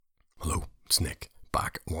it's Nick,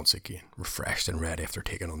 back once again, refreshed and ready after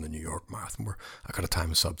taking on the New York Marathon, where I got a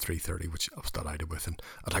time of sub 3:30, which I was delighted with. And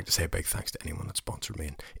I'd like to say a big thanks to anyone that sponsored me.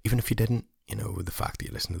 And even if you didn't, you know, the fact that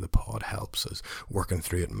you listen to the pod helps, as working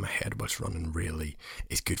through it in my head whilst running really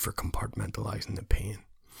is good for compartmentalising the pain.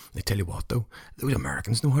 I tell you what though, those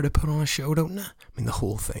Americans know how to put on a show, don't they? I mean, the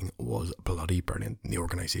whole thing was bloody brilliant. The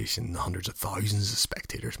organisation, the hundreds of thousands of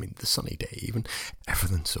spectators, I mean, the sunny day even,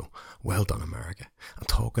 everything. So, well done, America. And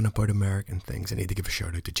talking about American things, I need to give a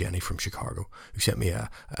shout out to Jenny from Chicago, who sent me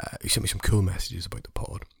some cool messages about the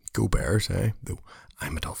pod. Go Bears, eh? Though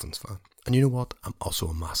I'm a Dolphins fan. And you know what? I'm also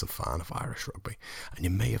a massive fan of Irish rugby. And you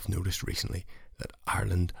may have noticed recently that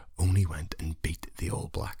Ireland only went and beat the All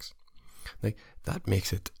Blacks. Now, that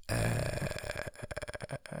makes it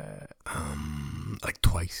like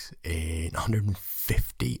twice in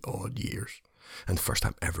 150 odd years, and the first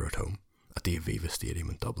time ever at home at the Aviva Stadium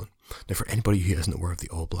in Dublin. Now, for anybody who isn't aware of the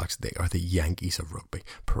All Blacks, they are the Yankees of rugby,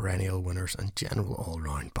 perennial winners and general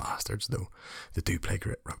all-round bastards, though they do play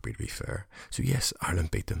great rugby, to be fair. So yes,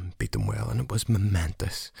 Ireland beat them well, and it was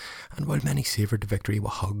momentous. And while many savoured the victory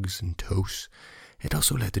with hugs and toasts, it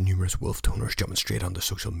also led to numerous wolf toners jumping straight onto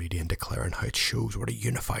social media and declaring how it shows what a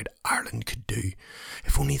unified Ireland could do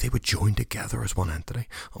if only they would join together as one entity,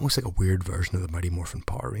 almost like a weird version of the Mighty Morphin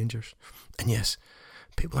Power Rangers. And yes,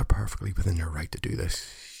 people are perfectly within their right to do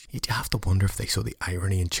this. Yet you have to wonder if they saw the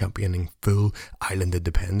irony in championing full island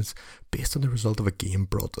independence based on the result of a game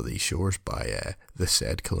brought to these shores by the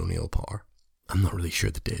said colonial power. I'm not really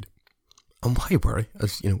sure they did. And why worry?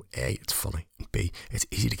 As, you know, A, it's funny, and B, it's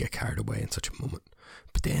easy to get carried away in such a moment.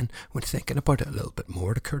 But then, when thinking about it a little bit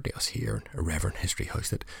more, it occurred to us here in Irreverent History House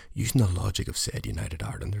that using the logic of said United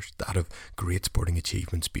Irelanders, that of great sporting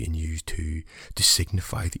achievements being used to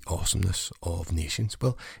signify the awesomeness of nations,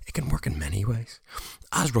 well, it can work in many ways.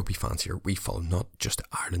 As rugby fans here, we follow not just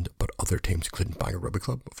Ireland, but other teams, including Bangor Rugby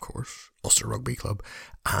Club, of course, Ulster Rugby Club,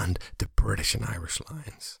 and the British and Irish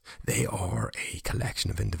Lions. They are a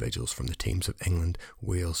collection of individuals from the teams of England,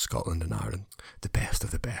 Wales, Scotland and Ireland. The best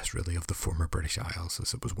of the best, really, of the former British Isles,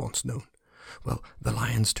 as it was once known. Well, the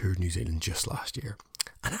Lions toured New Zealand just last year,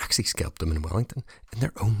 and actually scalped them in Wellington, in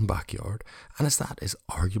their own backyard. And as that is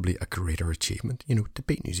arguably a greater achievement, you know, to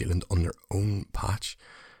beat New Zealand on their own patch,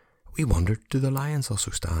 we wondered, do the Lions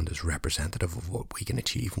also stand as representative of what we can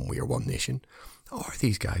achieve when we are one nation? Or are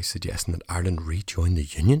these guys suggesting that Ireland rejoin the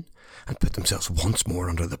Union and put themselves once more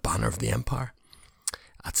under the banner of the Empire?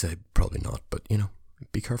 I'd say probably not, but, you know,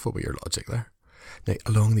 be careful with your logic there. Now,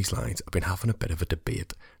 along these lines, I've been having a bit of a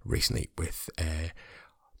debate recently with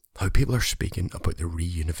how people are speaking about the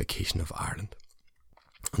reunification of Ireland,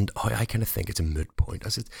 and how I kind of think it's a moot point,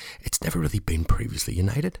 as it's never really been previously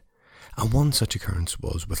united. And one such occurrence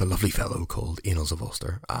was with a lovely fellow called Ainulf of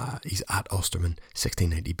Ulster. He's at Ulsterman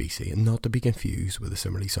 1690 BC, and not to be confused with the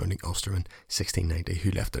similarly sounding Ulsterman 1690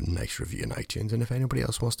 who left a nice review in iTunes. And if anybody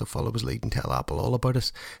else wants to follow his lead and tell Apple all about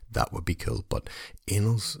us, that would be cool. But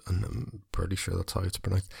Ainulf, and I'm pretty sure that's how it's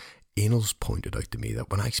pronounced, Ainulf pointed out to me that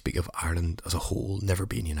when I speak of Ireland as a whole never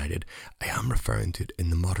being united, I am referring to it in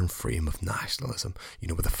the modern frame of nationalism, you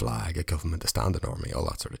know, with a flag, a government, a standing army, all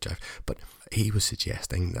that sort of jive. But he was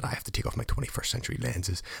suggesting that I have to take off my 21st century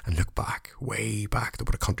lenses and look back, way back, to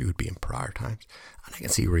what a country would be in prior times. And I can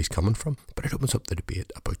see where he's coming from, but it opens up the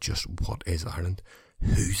debate about just what is Ireland?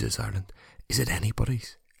 Whose is Ireland? Is it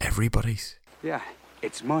anybody's? Everybody's? Yeah,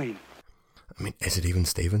 it's mine. I mean, is it even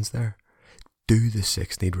Stephen's there? Do the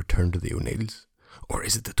 6 need return to the O'Neills? Or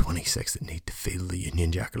is it the 26 that need to feel the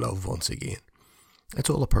Union Jack of love once again? It's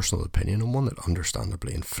all a personal opinion, and one that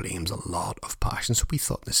understandably inflames a lot of passion. So we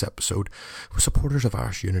thought this episode, with supporters of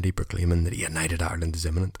Irish unity proclaiming that a united Ireland is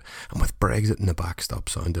imminent, and with Brexit in the backstop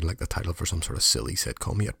sounding like the title for some sort of silly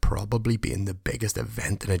sitcom, yet probably being the biggest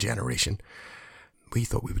event in a generation, we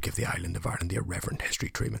thought we would give the island of Ireland the irreverent history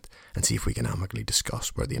treatment and see if we can amicably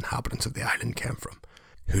discuss where the inhabitants of the island came from,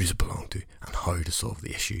 who does it belong to, and how to solve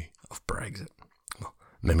the issue of Brexit. Well,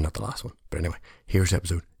 maybe not the last one, but anyway, here's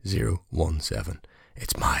episode 017.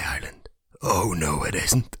 It's my island. Oh no, it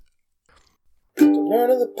isn't. To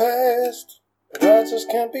learn of the past, but answers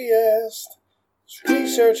can't be asked. It's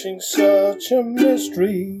researching such a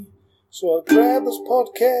mystery. So I grab this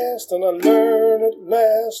podcast and I learn at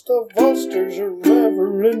last of Ulster's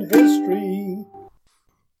irreverent history.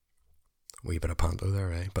 Wee bit of panto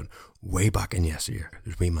there, eh? But way back in yesteryear,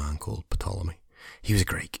 there's a wee man called Ptolemy. He was a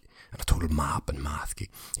Greek and a total map and math geek.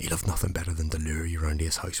 He loved nothing better than to lure you around to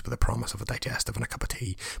his house with a promise of a digestive and a cup of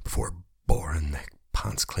tea before boring the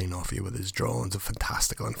pants clean off you with his drawings of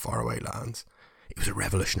fantastical and faraway lands. He was a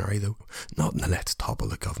revolutionary though, not in the let's topple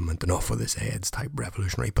the government and off with his heads type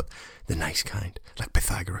revolutionary, but the nice kind, like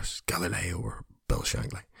Pythagoras, Galileo or Bill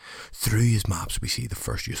Shankly. Through his maps we see the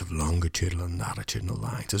first use of longitudinal and latitudinal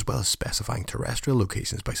lines, as well as specifying terrestrial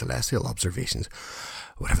locations by celestial observations,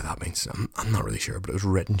 whatever that means. I'm not really sure, but it was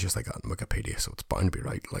written just like that in Wikipedia, so it's bound to be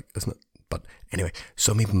right, like, isn't it? But anyway,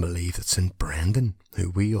 some even believe that St. Brendan,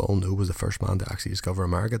 who we all know was the first man to actually discover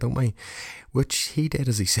America, don't we? Which he did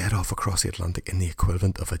as he set off across the Atlantic in the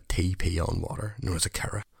equivalent of a TP on water, known as a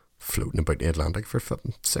Kara, floating about the Atlantic for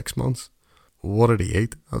 6 months. What did he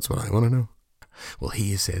eat? That's what I want to know. Well,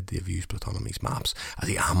 he is said to have used Ptolemy's maps as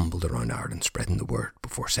he ambled around Ireland spreading the word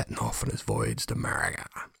before setting off on his voyage to America.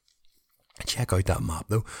 Check out that map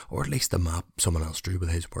though, or at least the map someone else drew with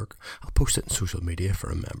his work. I'll post it in social media for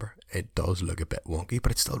remember. It does look a bit wonky,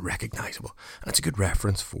 but it's still recognisable, and it's a good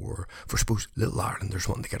reference for suppose little Irelanders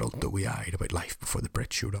wanting to get all doughy-eyed about life before the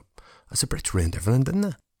Brits showed up, as the Brits ruined everything, didn't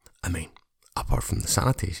they? I mean, apart from the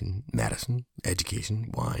sanitation, medicine,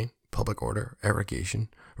 education, wine, public order, irrigation,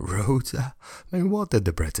 roads, I mean, what did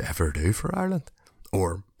the Brits ever do for Ireland?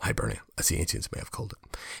 Or Hibernia, as the ancients may have called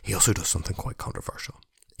it. He also does something quite controversial.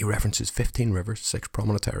 He references 15 rivers, 6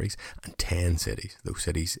 promontories, and 10 cities, though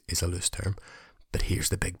cities is a loose term. But here's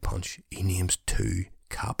the big punch. He names 2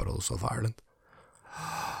 capitals of Ireland.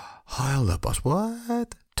 How the bus?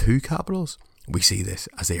 What? 2 capitals? We see this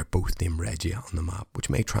as they are both named Regia on the map, which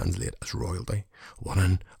may translate as royalty. One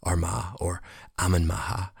in Armagh or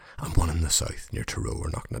Amanmaha, and one in the south near Tyrone or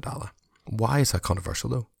Knocknadalla. Why is that controversial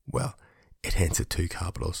though? Well, it hints at 2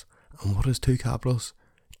 capitals. And what is 2 capitals?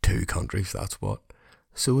 2 countries, that's what.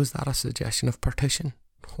 So is that a suggestion of partition?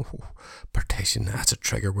 Oh, partition, that's a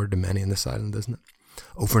trigger word to many in this island, isn't it?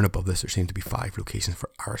 Over and above this, there seem to be 5 locations for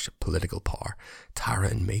Irish political power. Tara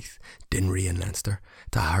in Meath, Dinree in Leinster,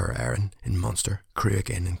 Tahar Erin in Munster, Cruach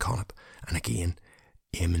in Connaught, and again,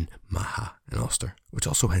 Eamon Maha in Ulster, which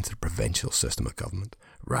also hints at a provincial system of government,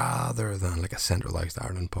 rather than like a centralised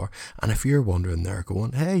Ireland power. And if you're wondering there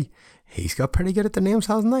going, hey, he's got pretty good at the names,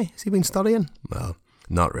 hasn't he? Has he been studying? Well,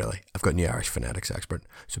 not really. I've got a new Irish phonetics expert,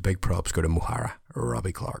 so big props go to Mohara or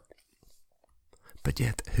Robbie Clark. But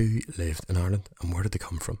yet, who lived in Ireland and where did they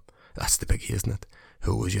come from? That's the biggie, isn't it?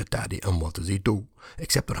 Who was your daddy and what does he do?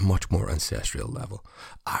 Except at a much more ancestral level.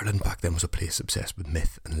 Ireland back then was a place obsessed with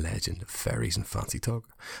myth and legend, fairies and fancy talk.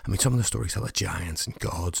 I mean, some of the stories tell of giants and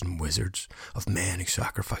gods and wizards, of men who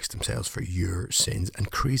sacrificed themselves for your sins,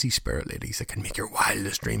 and crazy spirit ladies that can make your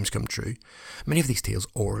wildest dreams come true. Many of these tales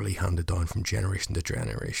orally handed down from generation to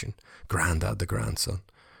generation. Grandad to grandson,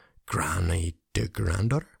 granny to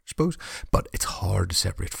granddaughter, I suppose. But it's hard to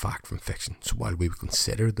separate fact from fiction, so while we would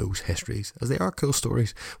consider those histories as they are cool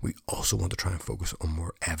stories, we also want to try and focus on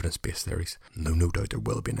more evidence-based theories. No doubt there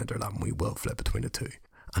will be an interlap and we will flip between the two.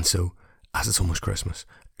 And so, as it's almost Christmas,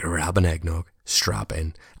 grab an eggnog, strap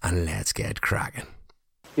in, and let's get cracking.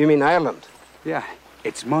 You mean Ireland? Yeah,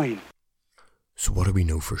 it's mine. So what do we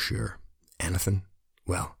know for sure? Anything?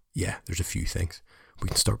 Well, yeah, there's a few things. We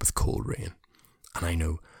can start with Coleraine. And I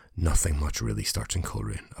know nothing much really starts in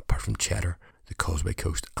Coleraine, apart from cheddar, the Causeway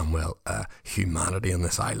Coast, and well, humanity on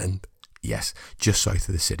this island. Yes, just south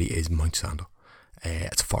of the city is Mount Sandal.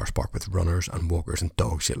 It's a forest park with runners and walkers and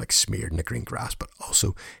dog shit like smeared in the green grass, but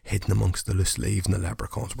also hidden amongst the loose leaves and the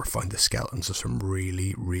leprechauns were found the skeletons of some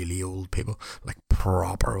really, really old people, like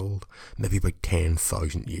proper old, maybe about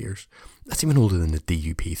 10,000 years. That's even older than the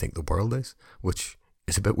DUP think the world is, which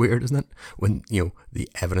is a bit weird, isn't it? When, the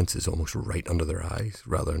evidence is almost right under their eyes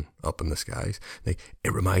rather than up in the skies. It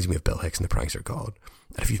reminds me of Bill Hicks and the Prankster God.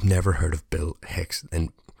 And if you've never heard of Bill Hicks, then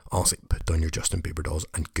honestly, put down your Justin Bieber dolls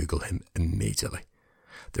and Google him immediately.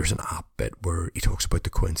 There's an app bit where he talks about the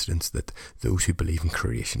coincidence that those who believe in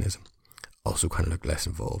creationism also kind of look less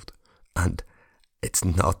involved. And it's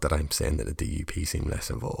not that I'm saying that the DUP seem less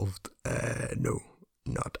involved. No,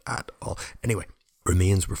 not at all. Anyway,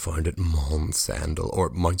 remains were found at Mount Sandal,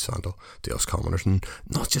 to us commoners, and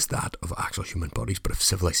not just that of actual human bodies, but of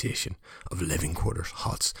civilization, of living quarters,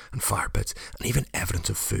 huts and fire pits, and even evidence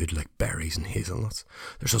of food like berries and hazelnuts.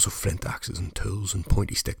 There's also flint axes and tools and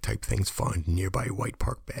pointy stick type things found in nearby White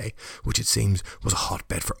Park Bay, which it seems was a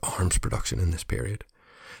hotbed for arms production in this period.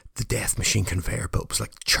 The death machine conveyor belt was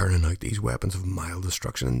like churning out these weapons of mild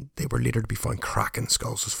destruction, and they were later to be found cracking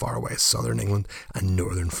skulls as far away as southern England and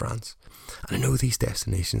northern France. And I know these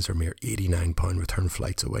destinations are mere £89 return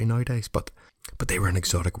flights away nowadays, but they were an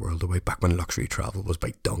exotic world away back when luxury travel was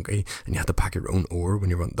by donkey and you had to pack your own oar when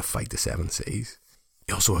you wanted to fight the 7 seas.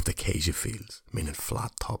 You also have the Céide Fields, meaning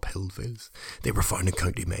flat top hill fields. They were found in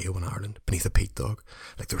County Mayo in Ireland, beneath a peat dog.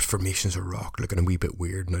 Like there was formations of rock looking a wee bit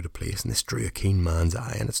weird and out of place, and this drew a keen man's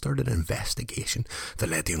eye, and it started an investigation that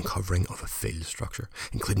led to the uncovering of a field structure,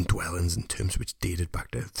 including dwellings and tombs which dated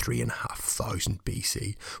back to 3,500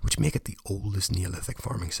 BC, which make it the oldest Neolithic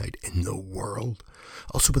farming site in the world.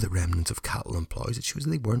 Also with the remnants of cattle and ploughs, it shows that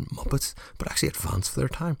they weren't muppets, but actually advanced for their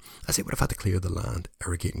time, as they would have had to clear the land,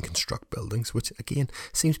 irrigate and construct buildings, which again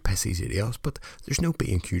seems pissy idios, but there's no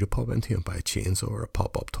B&Q to pop into and buy a chainsaw or a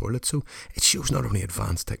pop-up toilet, so it shows not only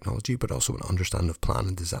advanced technology, but also an understanding of plan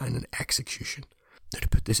and design and execution. Now to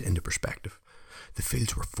put this into perspective, the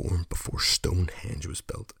fields were formed before Stonehenge was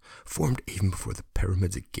built, formed even before the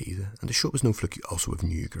pyramids at Giza, and to show it was no fluke, you also have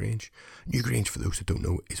Newgrange. Newgrange, for those who don't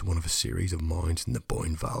know, is one of a series of mounds in the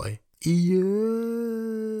Boyne Valley.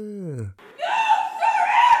 Yeah!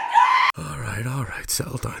 Alright,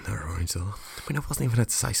 settle down there, Orange-Hill. I mean, it wasn't even a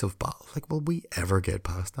decisive battle. Like, will we ever get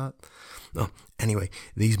past that? No, anyway,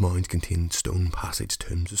 these mounds contain stone passage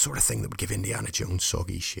tombs, the sort of thing that would give Indiana Jones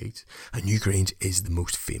soggy shades. And Newgrange is the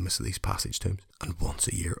most famous of these passage tombs. And once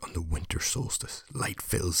a year on the winter solstice, light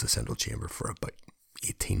fills the central chamber for about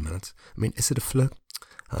 18 minutes. I mean, is it a fluke?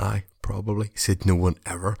 Aye, probably, said no one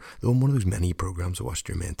ever. Though in one of those many programmes I watched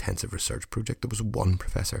during my intensive research project, there was one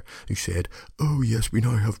professor who said, "Oh yes, we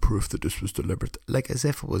now have proof that this was deliberate," like as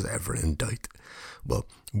if it was ever in doubt. Well,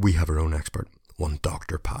 we have our own expert, one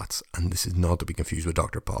Dr. Potts, and this is not to be confused with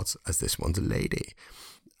Dr. Potts, as this one's a lady.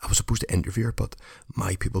 I was supposed to interview her, but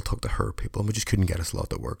my people talked to her people, and we just couldn't get a slot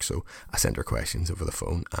to work, so I sent her questions over the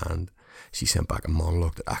phone, and she sent back a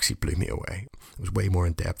monologue that actually blew me away. It was way more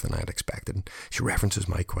in depth than I had expected, and she references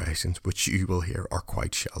my questions, which you will hear are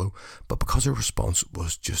quite shallow, but because her response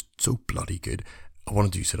was just so bloody good, I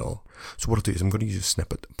wanted to use it all. So what I'll do is I'm going to use a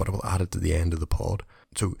snippet, but I will add it to the end of the pod,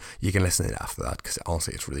 so you can listen to it after that, because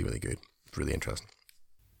honestly it's really, really good. It's really interesting.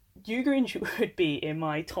 Newgrange would be in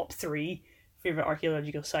my top 3 favourite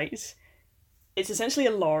archaeological sites. It's essentially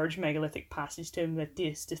a large megalithic passage tomb that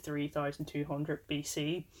dates to 3200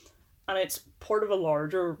 BC, and it's part of a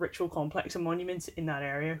larger ritual complex of monuments in that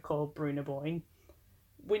area called Brú na Bóinne.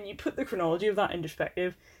 When you put the chronology of that into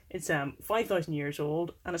perspective, it's 5,000 years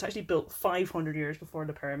old, and it's actually built 500 years before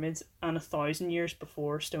the pyramids and 1,000 years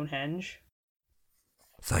before Stonehenge.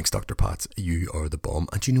 Thanks, Dr. Potts. You are the bomb.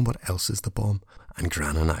 And do you know what else is the bomb? And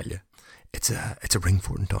Gran Analia. It's a ring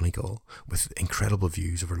fort in Donegal with incredible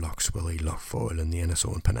views over Lough Swilly, Lough Foyle and the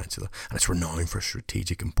Inishowen Peninsula, and it's renowned for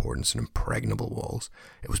strategic importance and impregnable walls.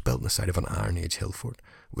 It was built on the site of an Iron Age hill fort,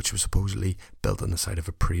 which was supposedly built on the site of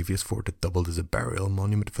a previous fort that doubled as a burial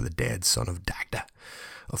monument for the dead son of Dagda,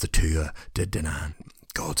 of the Tuatha De Danann,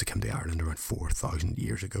 gods that came to Ireland around 4,000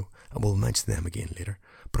 years ago, and we'll mention them again later.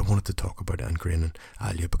 But I wanted to talk about Gran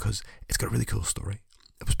Analia because it's got a really cool story.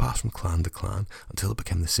 It was passed from clan to clan until it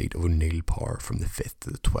became the seat of O'Neill power from the 5th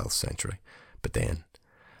to the 12th century. But then,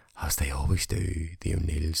 as they always do, the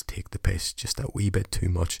O'Neills take the piss just a wee bit too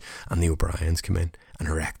much, and the O'Briens come in and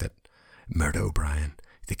erect it. Murdo O'Brien,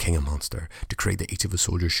 the king of Munster, decreed that each of his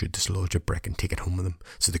soldiers should dislodge a brick and take it home with them,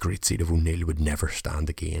 so the great seat of O'Neill would never stand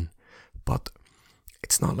again. But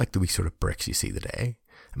it's not like the wee sort of bricks you see today.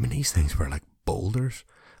 I mean, these things were like boulders.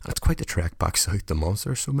 And it's quite the trek back south to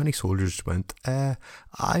Munster, so many soldiers went,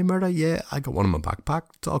 aye, Murdo, yeah, I got one in my backpack,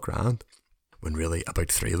 it's all grand. When really,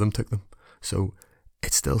 about 3 of them took them. So,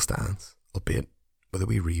 it still stands, albeit with a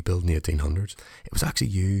wee rebuild in the 1800s. It was actually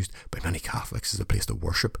used by many Catholics as a place to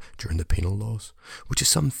worship during the penal laws, which is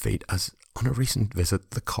some feat, as on a recent visit,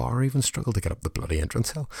 the car even struggled to get up the bloody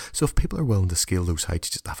entrance hill. So if people are willing to scale those heights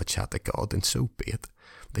just to have a chat to God, then so be it.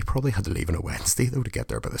 They probably had to leave on a Wednesday, though, to get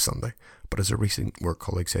there by the Sunday. But as a recent work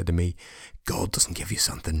colleague said to me, God doesn't give you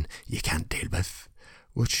something you can't deal with.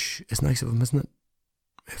 Which is nice of him, isn't it?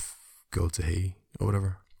 If God's a he, or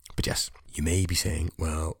whatever. But yes, you may be saying,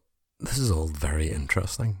 well, this is all very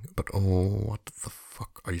interesting, but oh, what the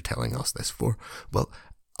fuck are you telling us this for? Well,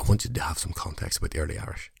 I want you to have some context about the early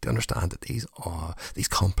Irish, to understand that these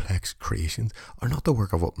complex creations are not the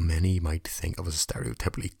work of what many might think of as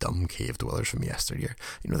stereotypically dumb cave dwellers from yesteryear.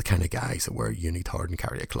 You know, the kind of guys that wear unitard and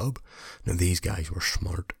carry a club. Now, these guys were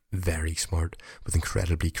smart, very smart, with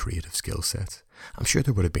incredibly creative skill sets. I'm sure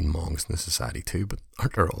there would have been monks in the society too, but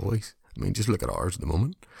aren't there always? I mean, just look at ours at the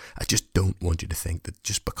moment. Just just don't want you to think that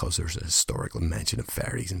just because there's a historical mention of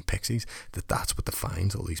fairies and pixies, that that's what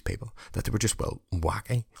defines all these people, that they were just, well,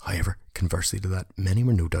 wacky. However, conversely to that, many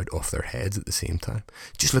were no doubt off their heads at the same time.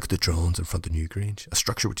 Just look at the drawings in front of Newgrange, a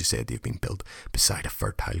structure which is said to have been built beside a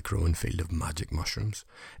fertile growing field of magic mushrooms.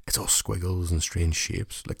 It's all squiggles and strange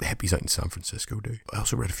shapes, like the hippies out in San Francisco do. I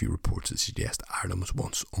also read a few reports that suggest Ireland was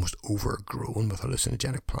once almost overgrown with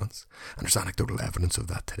hallucinogenic plants, and there's anecdotal evidence of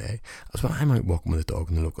that today, as when I'm out walking with a dog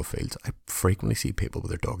in the local fields, I frequently see people with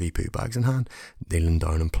their doggy poo bags in hand, kneeling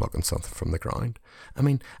down and plucking something from the ground. I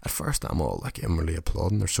mean, at first I'm all like inwardly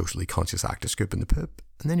applauding their socially conscious act of scooping the poop,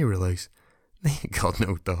 and then you realise they ain't got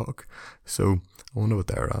no dog. So I wonder what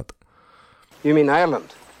they're at. You mean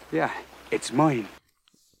Ireland? Yeah, it's mine.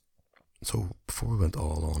 So before we went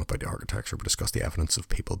all on about the architecture, we discussed the evidence of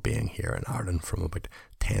people being here in Ireland from about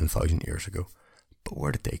 10,000 years ago. But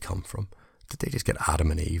where did they come from? Did they just get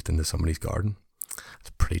Adam and Eve into somebody's garden?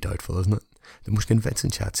 It's pretty doubtful, isn't it? The most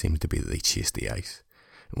convincing chat seems to be that they chased the ice.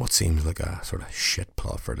 In what seems like a sort of shit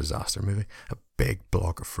plot for a disaster movie, a big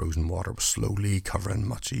block of frozen water was slowly covering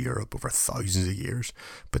much of Europe over thousands of years.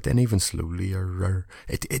 But then even slowly,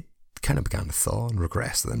 it kind of began to thaw and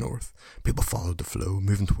regress to the north. People followed the flow,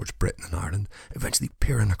 moving towards Britain and Ireland, eventually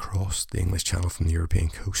peering across the English Channel from the European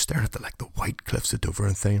coast, staring at the white cliffs of Dover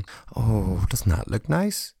and thinking, oh, doesn't that look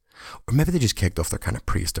nice? Or maybe they just kicked off their kind of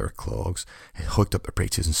prehistoric clogs, hooked up their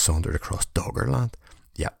breeches and sauntered across Doggerland.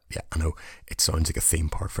 Yeah, I know, it sounds like a theme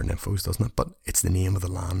park for nymphos, doesn't it? But it's the name of the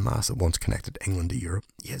landmass that once connected England to Europe.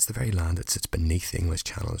 Yeah, it's the very land that sits beneath the English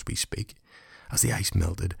Channel as we speak. As the ice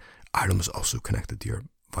melted, Ireland was also connected to Europe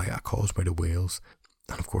via a causeway to Wales,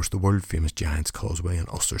 and of course the world-famous Giant's Causeway on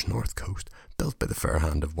Ulster's north coast, built by the fair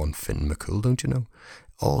hand of one Finn McCool, don't you know?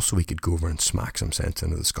 All so he could go over and smack some sense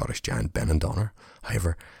into the Scottish giant Benandonner.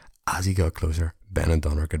 However, as he got closer,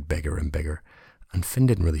 Benandonner got bigger and bigger, and Finn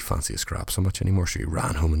didn't really fancy a scrap so much anymore, so he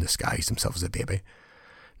ran home and disguised himself as a baby.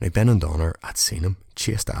 Now Benandonner had seen him,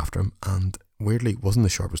 chased after him, and weirdly wasn't the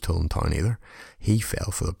sharpest tool in town either. He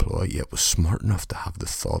fell for the ploy, yet was smart enough to have the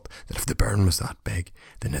thought that if the burn was that big,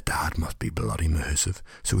 then the dad must be bloody mahusive,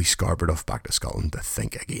 so he scarpered off back to Scotland to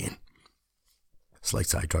think again. Slight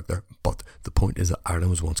sidetrack there, but the point is that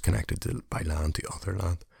Ireland was once connected by land to other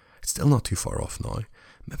land. It's still not too far off now,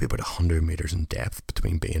 maybe about 100 metres in depth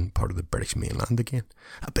between being part of the British mainland again.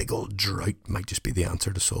 A big old drought might just be the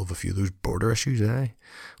answer to solve a few of those border issues, eh?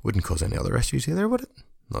 Wouldn't cause any other issues either, would it?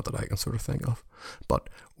 Not that I can sort of think of. But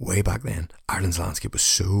way back then, Ireland's landscape was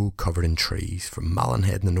so covered in trees, from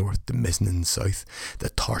Mallinhead in the north to Mizzen in the south,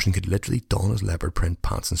 that Tarzan could literally don his leopard print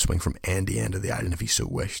pants and swing from end to end of the island if he so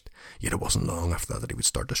wished. Yet it wasn't long after that he would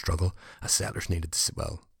start to struggle, as settlers needed to,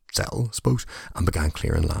 settle, I suppose, and began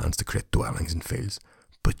clearing lands to create dwellings and fields.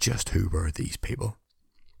 But just who were these people?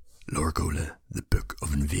 Lorgola, the Book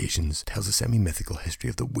of Invasions, tells a semi-mythical history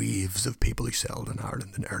of the waves of people who settled in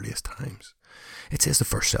Ireland in earliest times. It says the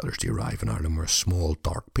first settlers to arrive in Ireland were a small,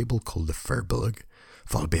 dark people called the Firbolg,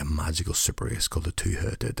 followed by a magical super race called the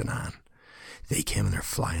Tuatha De Danann. They came in their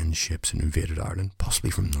flying ships and invaded Ireland,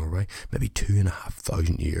 possibly from Norway, maybe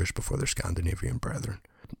 2,500 years before their Scandinavian brethren.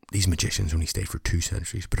 These magicians only stayed for 2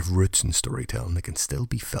 centuries, but have roots in storytelling that can still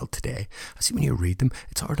be felt today. I see when you read them,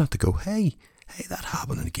 it's hard not to go, hey, that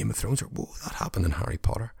happened in Game of Thrones, or whoa, that happened in Harry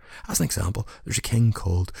Potter. As an example, there's a king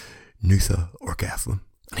called Nutha or Gethlin,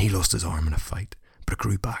 and he lost his arm in a fight, but it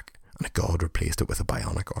grew back, and a god replaced it with a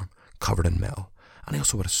bionic arm, covered in metal, and he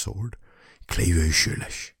also had a sword, Clevu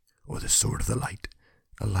Shulish, or the Sword of the Light,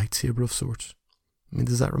 a lightsaber of sorts. I mean,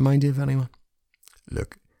 does that remind you of anyone?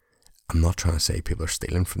 Look, I'm not trying to say people are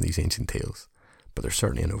stealing from these ancient tales, but there's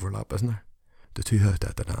certainly an overlap, isn't there? The Tuatha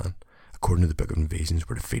De Danann, according to the Book of Invasions,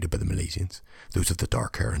 were defeated by the Milesians, those with the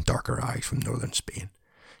dark hair and darker eyes from northern Spain.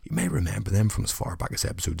 You may remember them from as far back as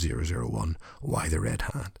episode 001, Why the Red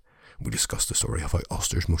Hand. We discussed the story of how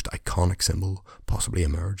Ulster's most iconic symbol possibly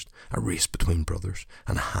emerged, a race between brothers,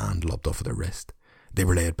 and a hand lopped off of their wrist. They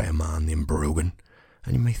were led by a man named Brogan,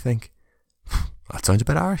 and you may think, that sounds a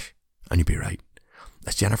bit Irish, and you'd be right.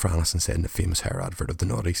 As Jennifer Aniston said in the famous hair advert of the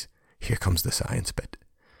Naughties, here comes the science bit.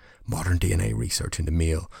 Modern DNA research into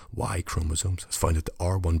male Y chromosomes has found that the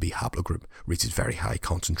R1b haplogroup reaches very high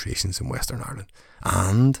concentrations in Western Ireland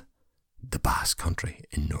and the Basque Country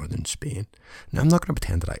in northern Spain. Now, I'm not going to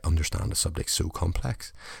pretend that I understand a subject so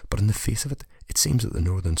complex, but in the face of it, it seems that the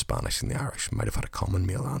northern Spanish and the Irish might have had a common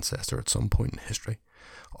male ancestor at some point in history.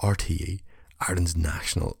 RTE, Ireland's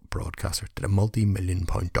national broadcaster, did a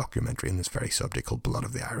multi-million-pound documentary on this very subject called Blood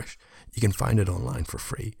of the Irish. You can find it online for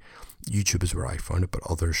free. YouTube is where I found it, but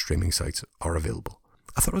other streaming sites are available.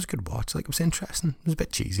 I thought it was a good watch. Like, it was interesting. It was a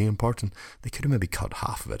bit cheesy in parts, and they could have maybe cut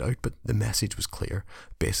half of it out, but the message was clear.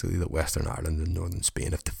 Basically, that Western Ireland and Northern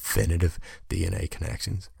Spain have definitive DNA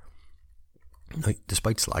connections. Now,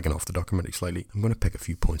 despite slagging off the documentary slightly, I'm going to pick a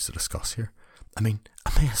few points to discuss here. I mean,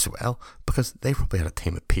 I may as well, because they've probably had a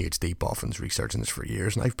team of PhD boffins researching this for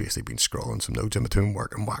years, and I've basically been scrolling some notes in between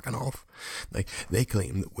work and whacking off. Like, they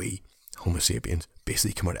claim that we, Homo sapiens,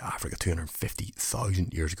 basically come out of Africa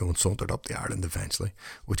 250,000 years ago and sauntered up to Ireland eventually,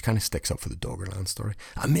 which kind of sticks up for the Doggerland story.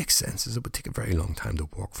 And makes sense, as it would take a very long time to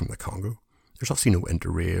walk from the Congo. There's obviously no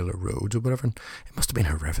interrail or roads or whatever, and it must have been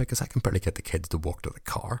horrific, because I can barely get the kids to walk to the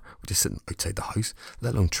car, which is sitting outside the house,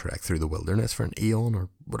 let alone trek through the wilderness for an eon or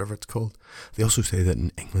whatever it's called. They also say that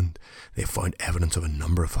in England they found evidence of a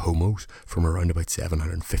number of homos from around about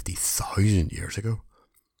 750,000 years ago.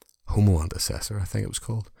 Homo antecessor, I think it was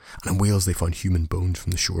called. And in Wales they found human bones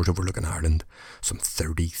from the shores overlooking Ireland some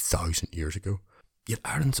 30,000 years ago. Yet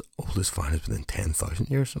Ireland's oldest find is within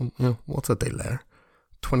 10,000 years, so, what's a day later?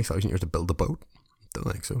 20,000 years to build a boat?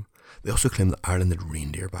 Don't think so. They also claim that Ireland had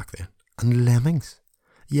reindeer back then. And lemmings.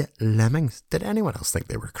 Yeah, lemmings. Did anyone else think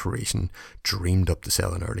they were a creation dreamed up to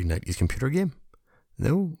sell an early 90s computer game?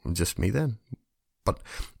 No, just me then. But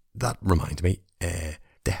that reminds me,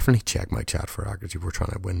 definitely check my chat for accuracy if we're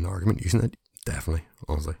trying to win an argument using it. Definitely,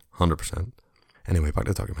 honestly, 100%. Anyway, back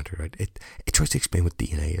to the documentary, right? It tries to explain what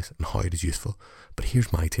DNA is and how it is useful, but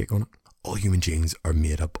here's my take on it. All human genes are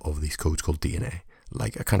made up of these codes called DNA,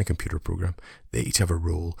 like a kind of computer program. They each have a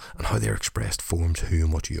role, and how they're expressed forms who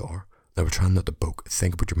and what you are. Now, we're trying not to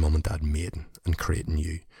think about your mum and dad mating and creating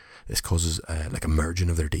you. This causes like a merging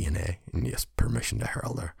of their DNA, and yes, permission to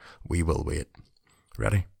hurl there. We will wait.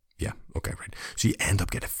 Ready? Yeah, okay, right. So you end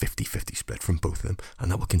up getting a 50-50 split from both of them,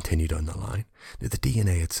 and that will continue down the line. Now, the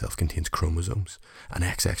DNA itself contains chromosomes, an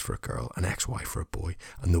XX for a girl, an XY for a boy,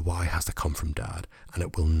 and the Y has to come from dad, and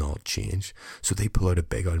it will not change. So they pull out a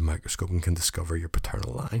big old microscope and can discover your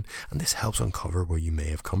paternal line, and this helps uncover where you may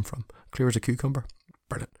have come from. Clear as a cucumber.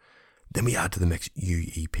 Brilliant. Then we add to the mix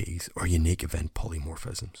UEPs, or unique event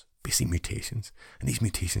polymorphisms, basically mutations, and these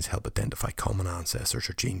mutations help identify common ancestors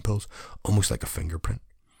or gene pools, almost like a fingerprint.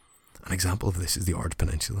 An example of this is the Ards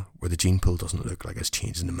Peninsula, where the gene pool doesn't look like it's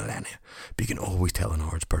changed in the millennia, but you can always tell an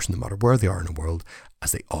Ards person no matter where they are in the world,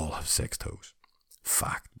 as they all have 6 toes.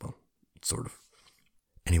 Fact, well, sort of.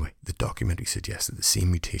 Anyway, the documentary suggests that the same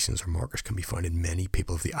mutations or markers can be found in many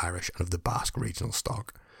people of the Irish and of the Basque regional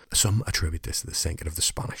stock. Some attribute this to the sinking of the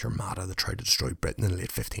Spanish Armada that tried to destroy Britain in the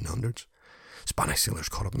late 1500s. Spanish sailors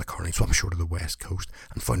caught up in the Carling swam ashore to the west coast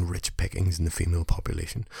and found rich pickings in the female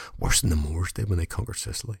population, worse than the Moors did when they conquered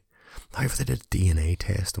Sicily. However, they did a DNA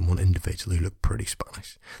test on one individual who looked pretty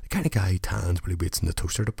Spanish. The kind of guy who tans while he waits in the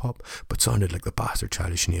toaster to pop, but sounded like the bastard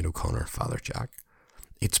child of Sinead O'Connor and Father Jack.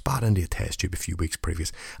 He'd spat into a test tube a few weeks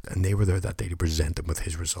previous, and they were there that day to present him with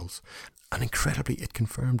his results. And incredibly, it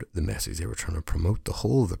confirmed the message they were trying to promote the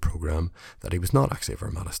whole of the programme, that he was not actually of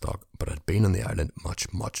Armada stock, but had been on the island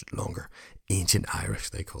much, much longer. Ancient Irish,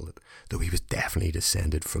 they called it, though he was definitely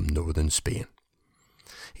descended from northern Spain.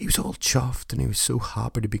 He was all chuffed and he was so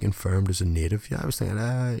happy to be confirmed as a native. Yeah, I was thinking,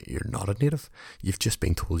 you're not a native. You've just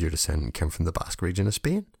been told your descendant came from the Basque region of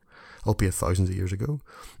Spain, albeit thousands of years ago.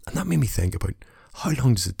 And that made me think about, how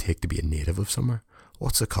long does it take to be a native of somewhere?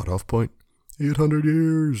 What's the cut-off point? 800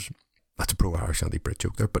 years. That's a pro-Irish anti-Brit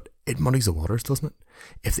joke there, but it muddies the waters, doesn't it?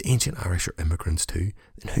 If the ancient Irish are immigrants too,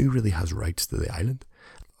 then who really has rights to the island?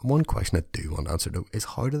 One question I do want answered though is,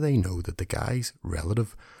 how do they know that the guy's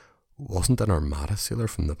relative wasn't an Armada sailor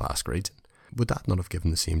from the Basque region? Would that not have given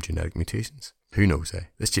the same genetic mutations? Who knows, eh?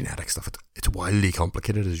 This genetic stuff, it's wildly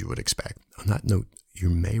complicated, as you would expect. On that note, you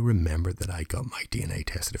may remember that I got my DNA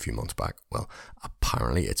tested a few months back. Well,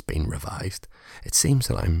 apparently it's been revised. It seems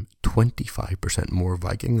that I'm 25% more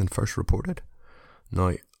Viking than first reported.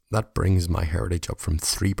 Now, that brings my heritage up from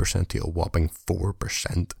 3% to a whopping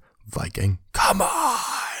 4% Viking. Come on!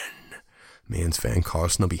 Me and Sven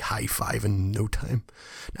Karlsson will be high-fiving in no time.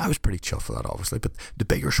 Now, I was pretty chuffed for that, obviously, but the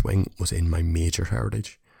bigger swing was in my major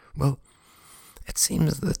heritage. Well, it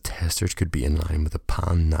seems that the testers could be in line with the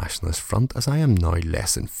pan-nationalist front, as I am now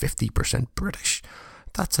less than 50% British.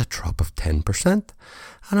 That's a drop of 10%, and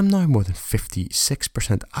I'm now more than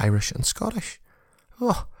 56% Irish and Scottish.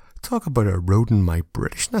 Oh, talk about eroding my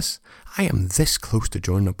Britishness. I am this close to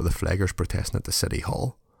joining up with the flaggers protesting at the City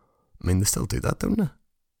Hall. I mean, they still do that, don't they?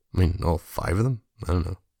 I mean, all 5 of them? I don't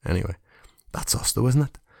know. Anyway, that's us though, isn't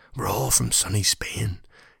it? We're all from sunny Spain.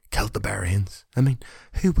 Celtiberians. I mean,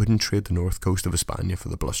 who wouldn't trade the north coast of España for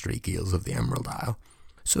the blustery gales of the Emerald Isle?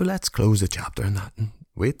 So let's close the chapter on that and...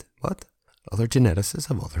 Wait, what? Other geneticists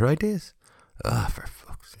have other ideas? For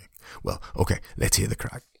fuck's sake. Well, okay, let's hear the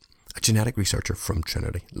crack. A genetic researcher from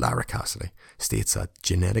Trinity, Lara Cassidy, states that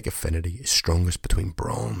genetic affinity is strongest between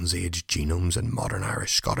Bronze Age genomes and modern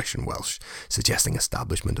Irish, Scottish and Welsh, suggesting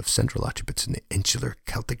establishment of central attributes in the insular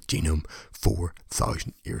Celtic genome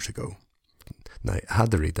 4,000 years ago. Now, I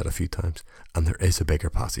had to read that a few times, and there is a bigger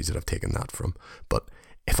passage that I've taken that from, but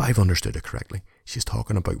if I've understood it correctly, she's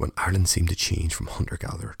talking about when Ireland seemed to change from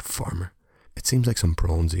hunter-gatherer to farmer. It seems like some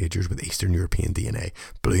Bronze Agers with Eastern European DNA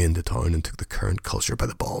blew into town and took the current culture by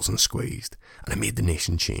the balls and squeezed, and it made the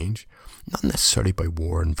nation change. Not necessarily by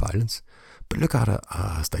war and violence, but look at it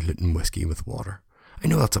as diluting whiskey with water. I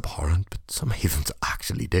know that's abhorrent, but some heathens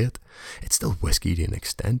actually did. It's still whiskey to an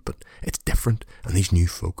extent, but it's different, and these new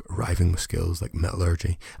folk arriving with skills like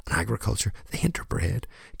metallurgy and agriculture, they interbred,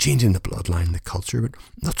 changing the bloodline and the culture, but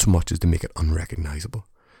not so much as to make it unrecognisable.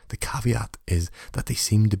 The caveat is that they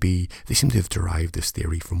seem to have derived this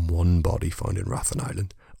theory from one body found in Rathlin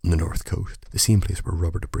Island on the north coast, the same place where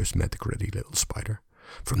Robert the Bruce met the gritty little spider.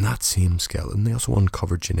 From that same skeleton, they also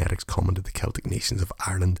uncovered genetics common to the Celtic nations of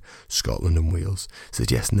Ireland, Scotland and Wales,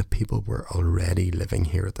 suggesting that people were already living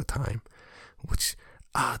here at the time, which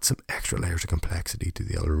adds some extra layers of complexity to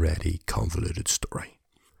the already convoluted story.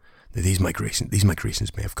 Now, these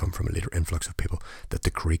migrations may have come from a later influx of people that the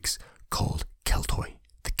Greeks called Keltoi,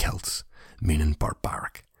 the Celts, meaning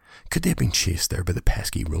barbaric. Could they have been chased there by the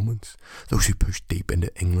pesky Romans, those who pushed deep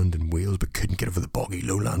into England and Wales but couldn't get over the boggy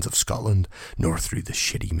lowlands of Scotland, nor through the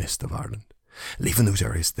shitty mist of Ireland, leaving those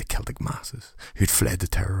areas to the Celtic masses who'd fled the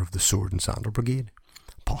terror of the sword and sandal brigade?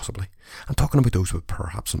 Possibly. I'm talking about those with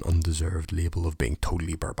perhaps an undeserved label of being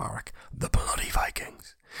totally barbaric, the bloody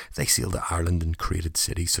Vikings. They sailed to Ireland and created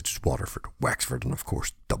cities such as Waterford, Wexford and of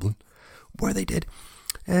course Dublin, where they did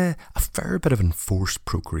a fair bit of enforced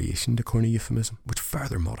procreation, to coin a euphemism, which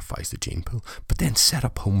further modifies the gene pool, but then set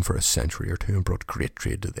up home for a century or two and brought great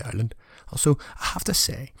trade to the island. Also, I have to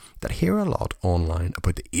say that I hear a lot online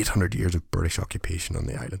about the 800 years of British occupation on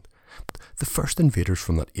the island. But the first invaders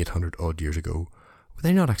from that 800 odd years ago, were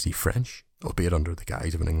they not actually French, albeit under the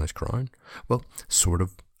guise of an English crown? Well, sort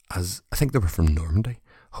of, as I think they were from Normandy,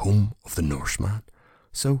 home of the Norseman.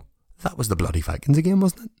 So that was the bloody Vikings again,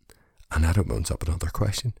 wasn't it? And that opens up another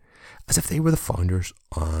question. As if they were the founders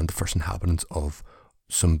and the first inhabitants of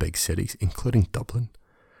some big cities, including Dublin,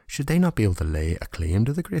 should they not be able to lay a claim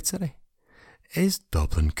to the great city? Is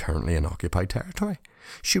Dublin currently an occupied territory?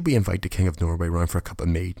 Should we invite the King of Norway round for a cup of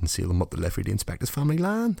mead and seal him up the Liffey to inspect his family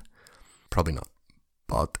land? Probably not.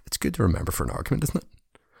 But it's good to remember for an argument, isn't it?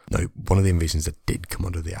 Now, one of the invasions that did come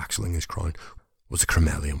under the actual English crown was the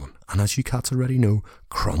Cromwellian one. And as you cats already know,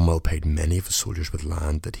 Cromwell paid many of his soldiers with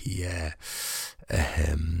land that he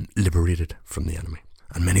liberated from the enemy.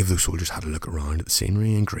 And many of those soldiers had a look around at the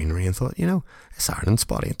scenery and greenery and thought, this Ireland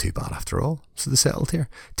spot ain't too bad after all. So they settled here,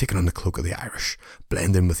 taking on the cloak of the Irish,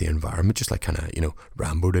 blend in with the environment, just like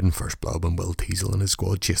Rambo did in First Blood when Will Teasel and his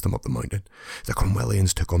squad chased them up the mountain. The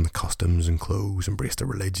Cromwellians took on the customs and clothes, embraced the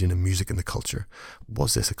religion and music and the culture.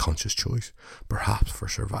 Was this a conscious choice? Perhaps for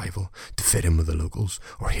survival, to fit in with the locals?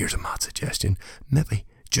 Or here's a mad suggestion, maybe,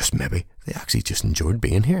 just maybe, they actually just enjoyed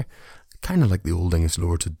being here. Kind of like the old English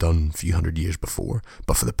lords had done a few hundred years before,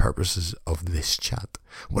 but for the purposes of this chat.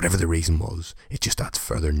 Whatever the reason was, it just adds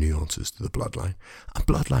further nuances to the bloodline. And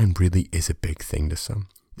bloodline really is a big thing to some.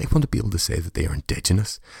 They want to be able to say that they are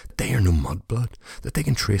indigenous, that they are no mudblood, that they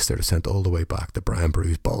can trace their descent all the way back to Brian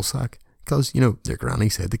Brew's ballsack, because, their granny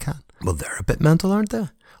said they can. Well, they're a bit mental, aren't they?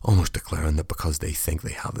 Almost declaring that because they think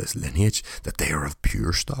they have this lineage, that they are of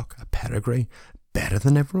pure stock, a pedigree, better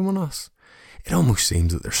than everyone else. It almost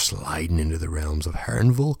seems that they're sliding into the realms of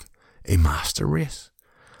Herrenvolk, a master race.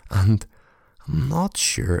 And I'm not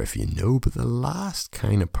sure if you know, but the last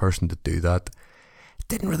kind of person to do that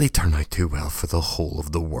didn't really turn out too well for the whole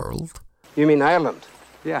of the world. You mean Ireland?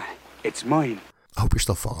 Yeah, it's mine. I hope you're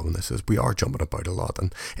still following this, as we are jumping about a lot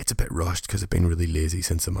and it's a bit rushed because I've been really lazy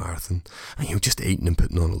since the marathon and just eating and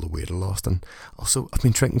putting on all the weight I lost. And also I've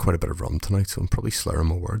been drinking quite a bit of rum tonight, so I'm probably slurring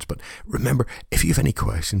my words. But remember, if you have any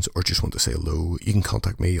questions or just want to say hello, you can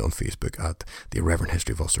contact me on Facebook at the Irreverent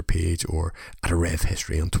History of Ulster page or at Irrev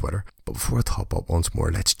History on Twitter. But before I top up once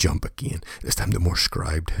more, let's jump again, this time to more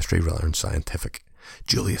scribed history rather than scientific.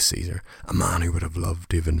 Julius Caesar, a man who would have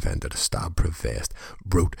loved to have invented a stab-proof vest,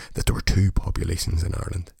 wrote that there were two populations in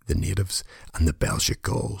Ireland, the natives and the Belgic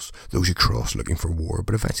Gauls, those who crossed looking for war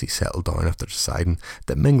but eventually settled down after deciding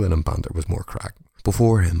that mingling and banter was more crack.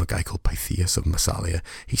 Before him, a guy called Pytheas of Massalia,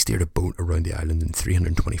 he steered a boat around the island in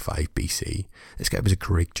 325 BC. This guy was a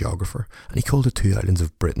Greek geographer, and he called the two islands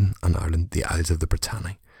of Britain and Ireland the Isles of the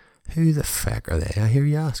Britanniae. Who the feck are they, I hear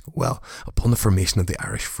you ask? Well, upon the formation of the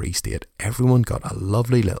Irish Free State, everyone got a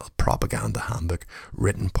lovely little propaganda handbook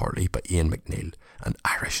written partly by Ian McNeill, an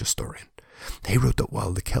Irish historian. He wrote that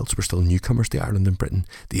while the Celts were still newcomers to Ireland and Britain,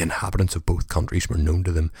 the inhabitants of both countries were known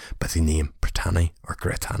to them by the name Britanni or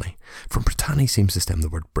Gretani. From Britanni seems to stem the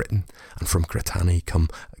word Britain, and from Gretani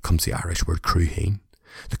comes the Irish word Cruheen.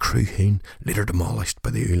 The Cruheen, later demolished by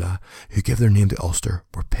the Ula, who gave their name to Ulster,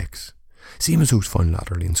 were Picts. Same as those found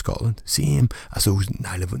latterly in Scotland, same as those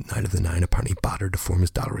Niall of the Nine apparently battered to form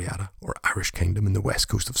as Dalriada, or Irish Kingdom in the west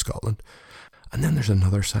coast of Scotland. And then there's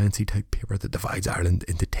another sciencey type paper that divides Ireland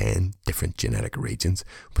into 10 different genetic regions,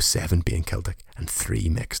 with 7 being Celtic and 3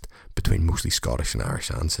 mixed between mostly Scottish and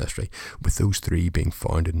Irish ancestry, with those 3 being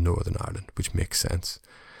found in Northern Ireland, which makes sense.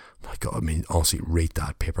 My God, I mean, honestly, read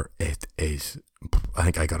that paper. It is, I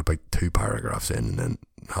think I got about 2 paragraphs in and then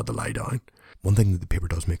had to lie down. One thing that the paper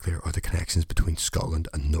does make clear are the connections between Scotland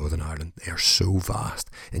and Northern Ireland. They are so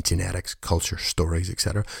vast in genetics, culture, stories,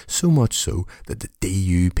 etc. So much so that the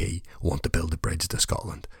DUP want to build a bridge to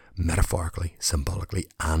Scotland, metaphorically, symbolically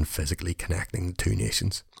and physically connecting the 2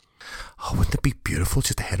 nations. Oh, wouldn't it be beautiful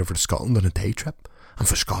just to head over to Scotland on a day trip? And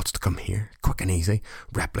for Scots to come here, quick and easy,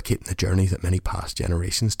 replicating the journeys that many past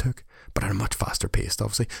generations took, but at a much faster pace,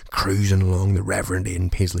 obviously, cruising along the Reverend Aidan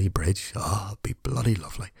Paisley Bridge. It'd be bloody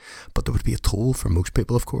lovely. But there would be a toll for most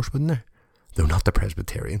people, of course, wouldn't there? Though not the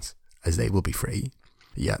Presbyterians, as they will be free.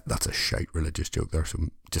 Yeah, that's a shite religious joke there, so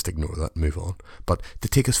just ignore that and move on. But to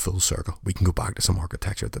take us full circle, we can go back to some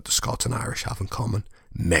architecture that the Scots and Irish have in common.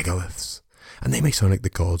 Megaliths. And they may sound like the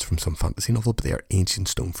gods from some fantasy novel, but they are ancient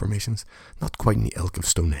stone formations. Not quite in the ilk of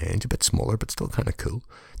Stonehenge, a bit smaller, but still kind of cool.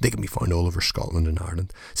 They can be found all over Scotland and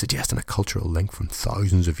Ireland, suggesting a cultural link from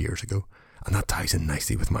thousands of years ago. And that ties in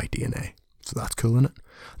nicely with my DNA. So that's cool, isn't it?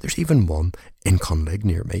 There's even one in Conlig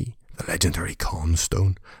near me, the legendary Con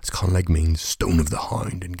Stone, as Conlig means Stone of the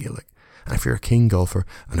Hound in Gaelic. And if you're a keen golfer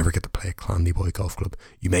and ever get to play at Clandy Golf Club,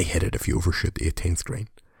 you may hit it if you overshoot the 18th green.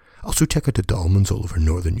 Also check out the dolmens all over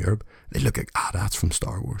Northern Europe. They look like AT-ATs from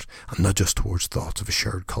Star Wars, and not just towards thoughts of a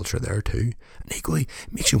shared culture there too. And equally,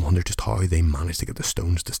 it makes you wonder just how they managed to get the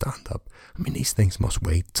stones to stand up. I mean, these things must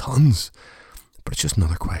weigh tons. But it's just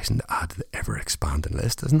another question to add to the ever-expanding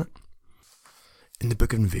list, isn't it? In the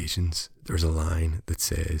Book of Invasions, there's a line that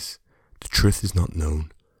says, "The truth is not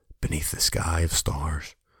known beneath the sky of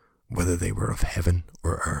stars, whether they were of heaven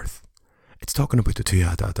or earth." It's talking about the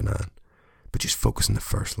Tuatha Dé Danann. But just focus on the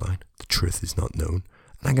first line, the truth is not known,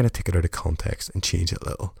 and I'm going to take it out of context and change it a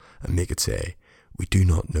little and make it say, we do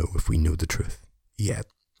not know if we know the truth yet.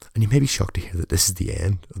 And you may be shocked to hear that this is the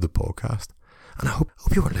end of the podcast, and I hope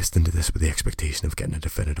you are listening to this with the expectation of getting a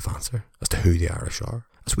definitive answer as to who the Irish are,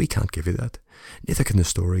 as we can't give you that. Neither can the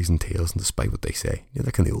stories and tales, and despite what they say,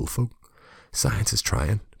 neither can the old folk. Science is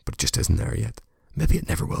trying, but it just isn't there yet. Maybe it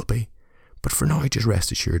never will be. But for now, just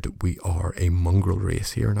rest assured that we are a mongrel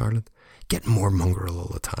race here in Ireland, getting more mongrel all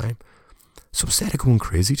the time. So instead of going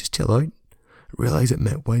crazy, just chill out. Realise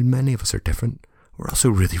that while many of us are different, we're also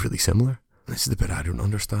really, really similar. And this is the bit I don't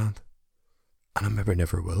understand. And I maybe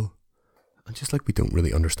never will. And just like we don't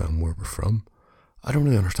really understand where we're from, I don't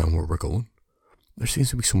really understand where we're going. There seems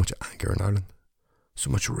to be so much anger in Ireland. So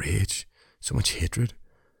much rage. So much hatred.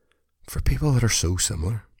 For people that are so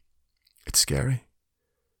similar. It's scary.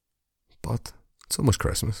 But it's almost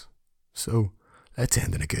Christmas. So let's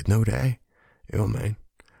end on a good note, eh? You know what I mean?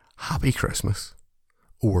 Happy Christmas.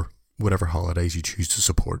 Or whatever holidays you choose to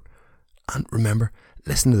support. And remember,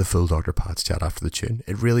 listen to the full Dr. Pat's chat after the tune.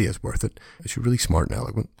 It really is worth it. It's really smart and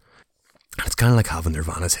eloquent. And it's kind of like having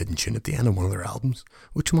Nirvana's hidden tune at the end of one of their albums.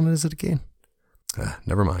 Which one is it again?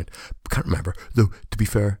 Never mind. Can't remember. Though, to be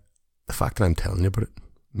fair, the fact that I'm telling you about it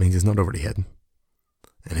means it's not already hidden.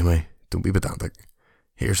 Anyway, don't be pedantic.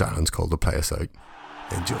 Here's Alan's call to play us out.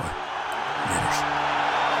 Enjoy. Laters.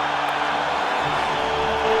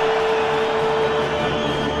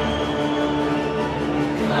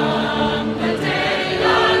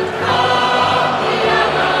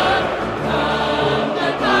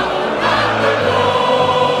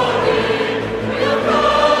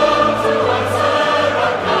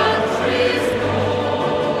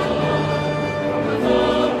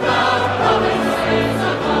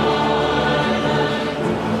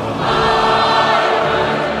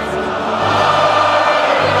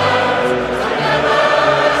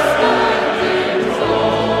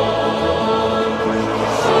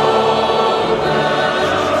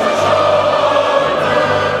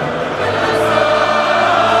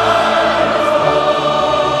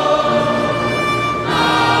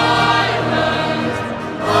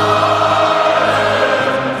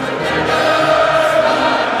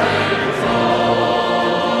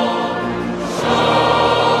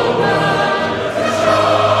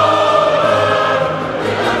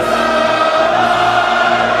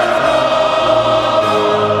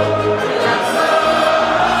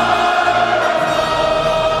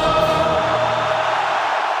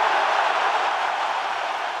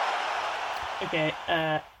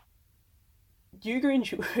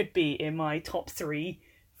 Newgrange would be in my top 3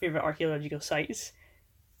 favourite archaeological sites.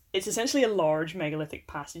 It's essentially a large megalithic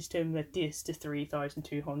passage tomb that dates to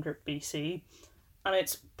 3200 BC, and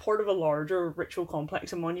it's part of a larger ritual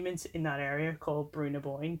complex of monuments in that area called Brú na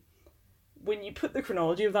Bóinne. When you put the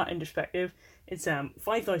chronology of that in perspective, it's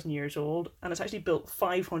 5,000 years old, and it's actually built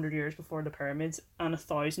 500 years before the pyramids and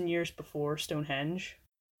 1,000 years before Stonehenge.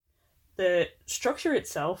 The structure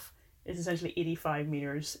itself is essentially 85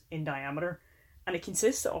 metres in diameter, and it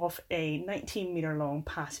consists of a 19 metre long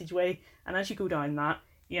passageway, and as you go down that,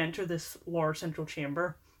 you enter this large central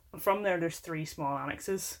chamber, and from there there's 3 small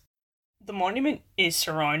annexes. The monument is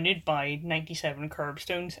surrounded by 97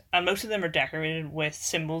 curbstones, and most of them are decorated with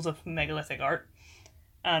symbols of megalithic art.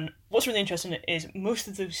 And what's really interesting is most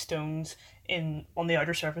of those stones on the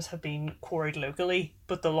outer surface have been quarried locally,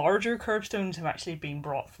 but the larger curbstones have actually been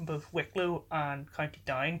brought from both Wicklow and County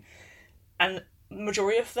Down, and the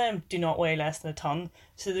majority of them do not weigh less than a tonne,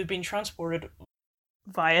 so they've been transported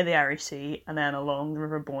via the Irish Sea and then along the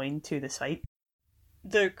River Boyne to the site.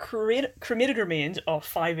 The cremated remains of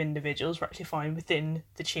 5 individuals were actually found within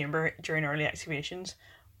the chamber during early excavations,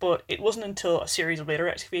 but it wasn't until a series of later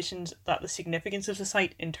excavations that the significance of the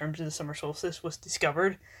site in terms of the summer solstice was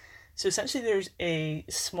discovered. So essentially there's a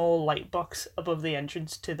small light box above the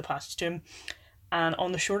entrance to the passage tomb, and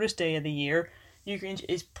on the shortest day of the year, Newgrange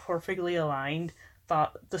is perfectly aligned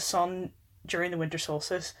that the sun during the winter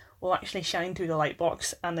solstice will actually shine through the light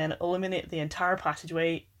box and then illuminate the entire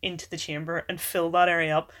passageway into the chamber and fill that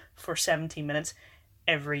area up for 17 minutes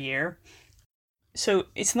every year. So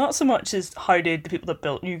it's not so much as how did the people that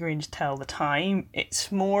built Newgrange tell the time,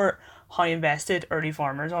 it's more how invested early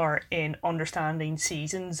farmers are in understanding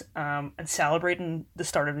seasons and celebrating the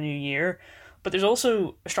start of the new year. But there's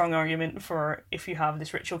also a strong argument for if you have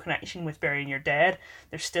this ritual connection with burying your dead,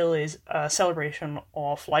 there still is a celebration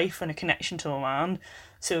of life and a connection to the land.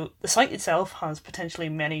 So the site itself has potentially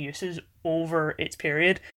many uses over its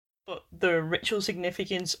period, but the ritual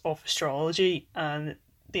significance of astrology and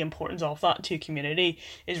the importance of that to community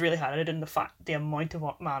is really highlighted in the fact the amount of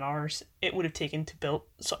man hours it would have taken to build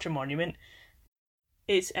such a monument.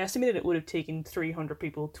 It's estimated it would have taken 300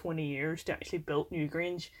 people 20 years to actually build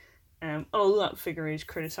Newgrange. Although that figure is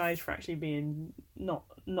criticised for actually being not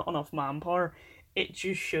enough manpower, it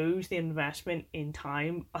just shows the investment in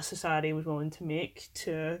time a society was willing to make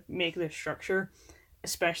this structure,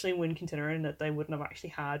 especially when considering that they wouldn't have actually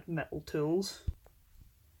had metal tools.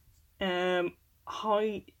 How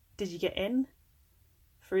did you get in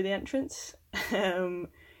through the entrance?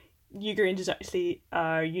 Newgrange is actually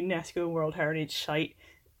a UNESCO World Heritage Site,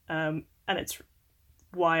 and it's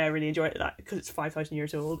why I really enjoy it, that because it's 5,000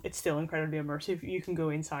 years old, it's still incredibly immersive. You can go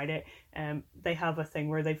inside it. They have a thing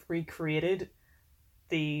where they've recreated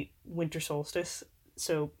the winter solstice.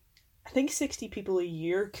 So I think 60 people a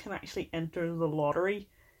year can actually enter the lottery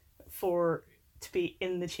to be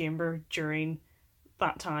in the chamber during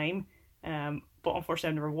that time. But unfortunately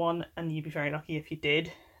I've never won, and you'd be very lucky if you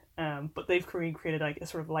did. But they've recreated like a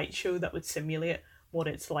sort of light show that would simulate what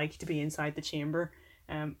it's like to be inside the chamber.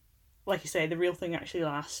 Like you say, the real thing actually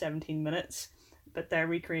lasts 17 minutes, but their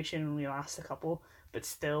recreation only lasts a couple. But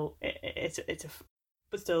still, it's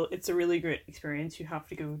a really great experience. You have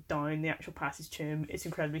to go down the actual passage tomb. It's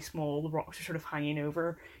incredibly small. The rocks are sort of hanging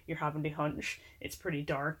over. You're having to hunch. It's pretty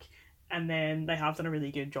dark, and then they have done a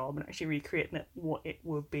really good job in actually recreating it what it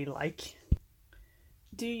would be like.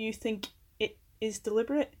 Do you think it is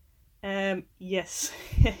deliberate? Yes.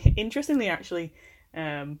 Interestingly, actually,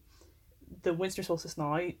 the winter solstice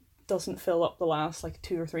now doesn't fill up the last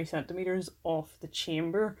 2 or 3 centimeters of the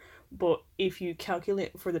chamber, but if you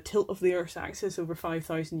calculate for the tilt of the Earth's axis over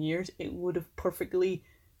 5,000 years, it would have perfectly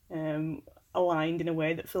aligned in a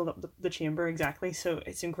way that filled up the chamber exactly. So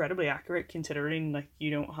it's incredibly accurate considering you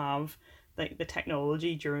don't have the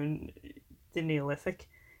technology during the Neolithic.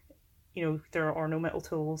 There are no metal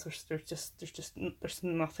tools. There's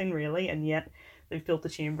nothing really, and yet they've built a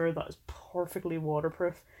chamber that is perfectly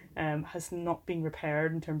waterproof. Has not been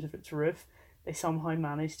repaired in terms of its roof. They somehow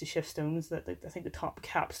managed to shift stones that I think the top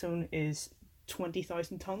capstone is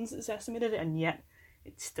 20,000 tons, it's estimated, and yet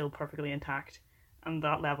it's still perfectly intact. And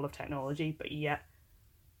that level of technology, but yet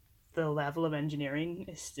the level of engineering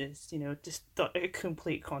is just a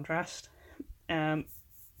complete contrast.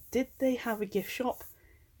 Did they have a gift shop?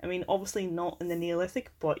 I mean, obviously not in the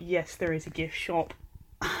Neolithic, but yes, there is a gift shop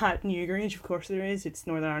at Newgrange. Of course there is. It's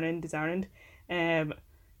Northern Ireland, it's Ireland.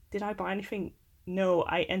 Did I buy anything? No,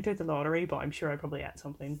 I entered the lottery, but I'm sure I probably ate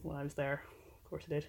something when I was there. Of course I did.